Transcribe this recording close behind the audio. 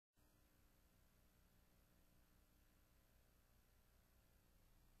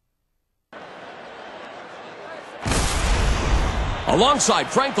Alongside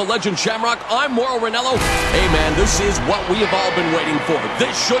Frank the Legend Shamrock, I'm Mauro Ranallo. Hey man, this is what we have all been waiting for.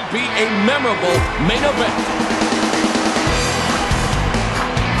 This should be a memorable main event.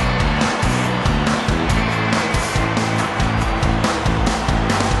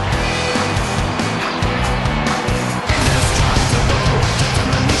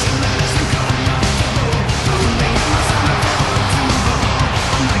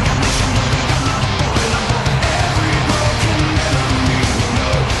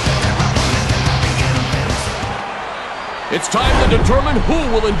 It's time to determine who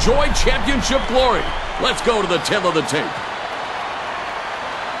will enjoy championship glory. Let's go to the tail of the tape.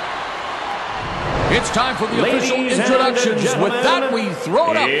 It's time for the official introductions. With that, we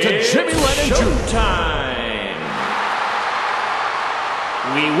throw it up to Jimmy Lennon Jr.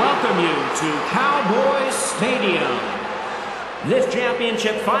 We welcome you to Cowboy Stadium. This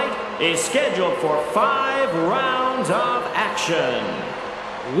championship fight is scheduled for 5 rounds of action.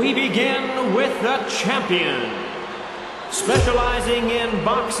 We begin with the champion. Specializing in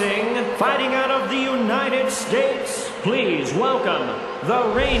boxing, fighting out of the United States, please welcome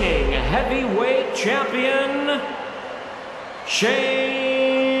the reigning heavyweight champion,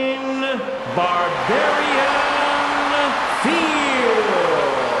 Shane Barbarian Fields.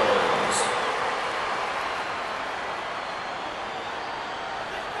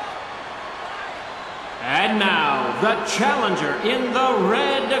 And now, the challenger in the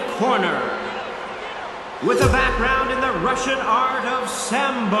red corner. With a background in the Russian art of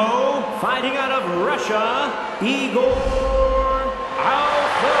Sambo, fighting out of Russia, Igor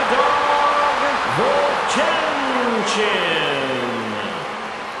Alpha Dog Volchenchin.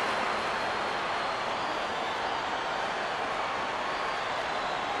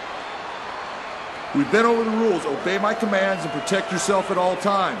 We've been over the rules. Obey my commands and protect yourself at all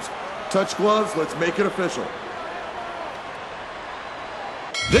times. Touch gloves, let's make it official.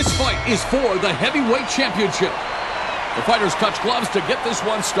 This fight is for the heavyweight championship. The fighters touch gloves to get this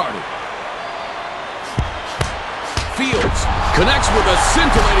one started. Fields connects with a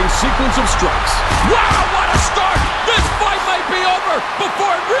scintillating sequence of strikes. Wow, what a start! This fight might be over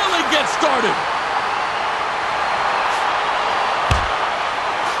before it really gets started.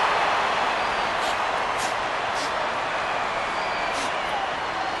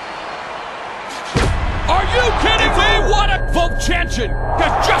 Are you kidding me? What a... Volchenchin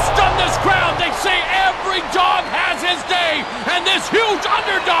has just done this crowd. They say every dog has his day, and this huge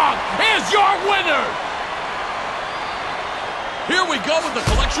underdog is your winner. Here we go with the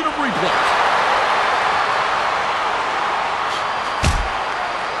collection of replays.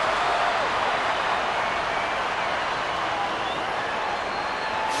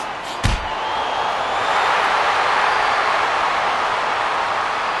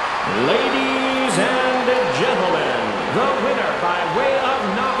 Ladies and gentlemen, the winner by way of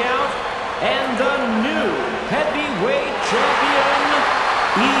knockout and the new heavyweight champion,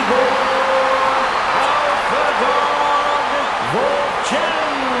 Igor Alpha Dog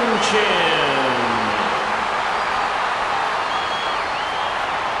Volchenchin.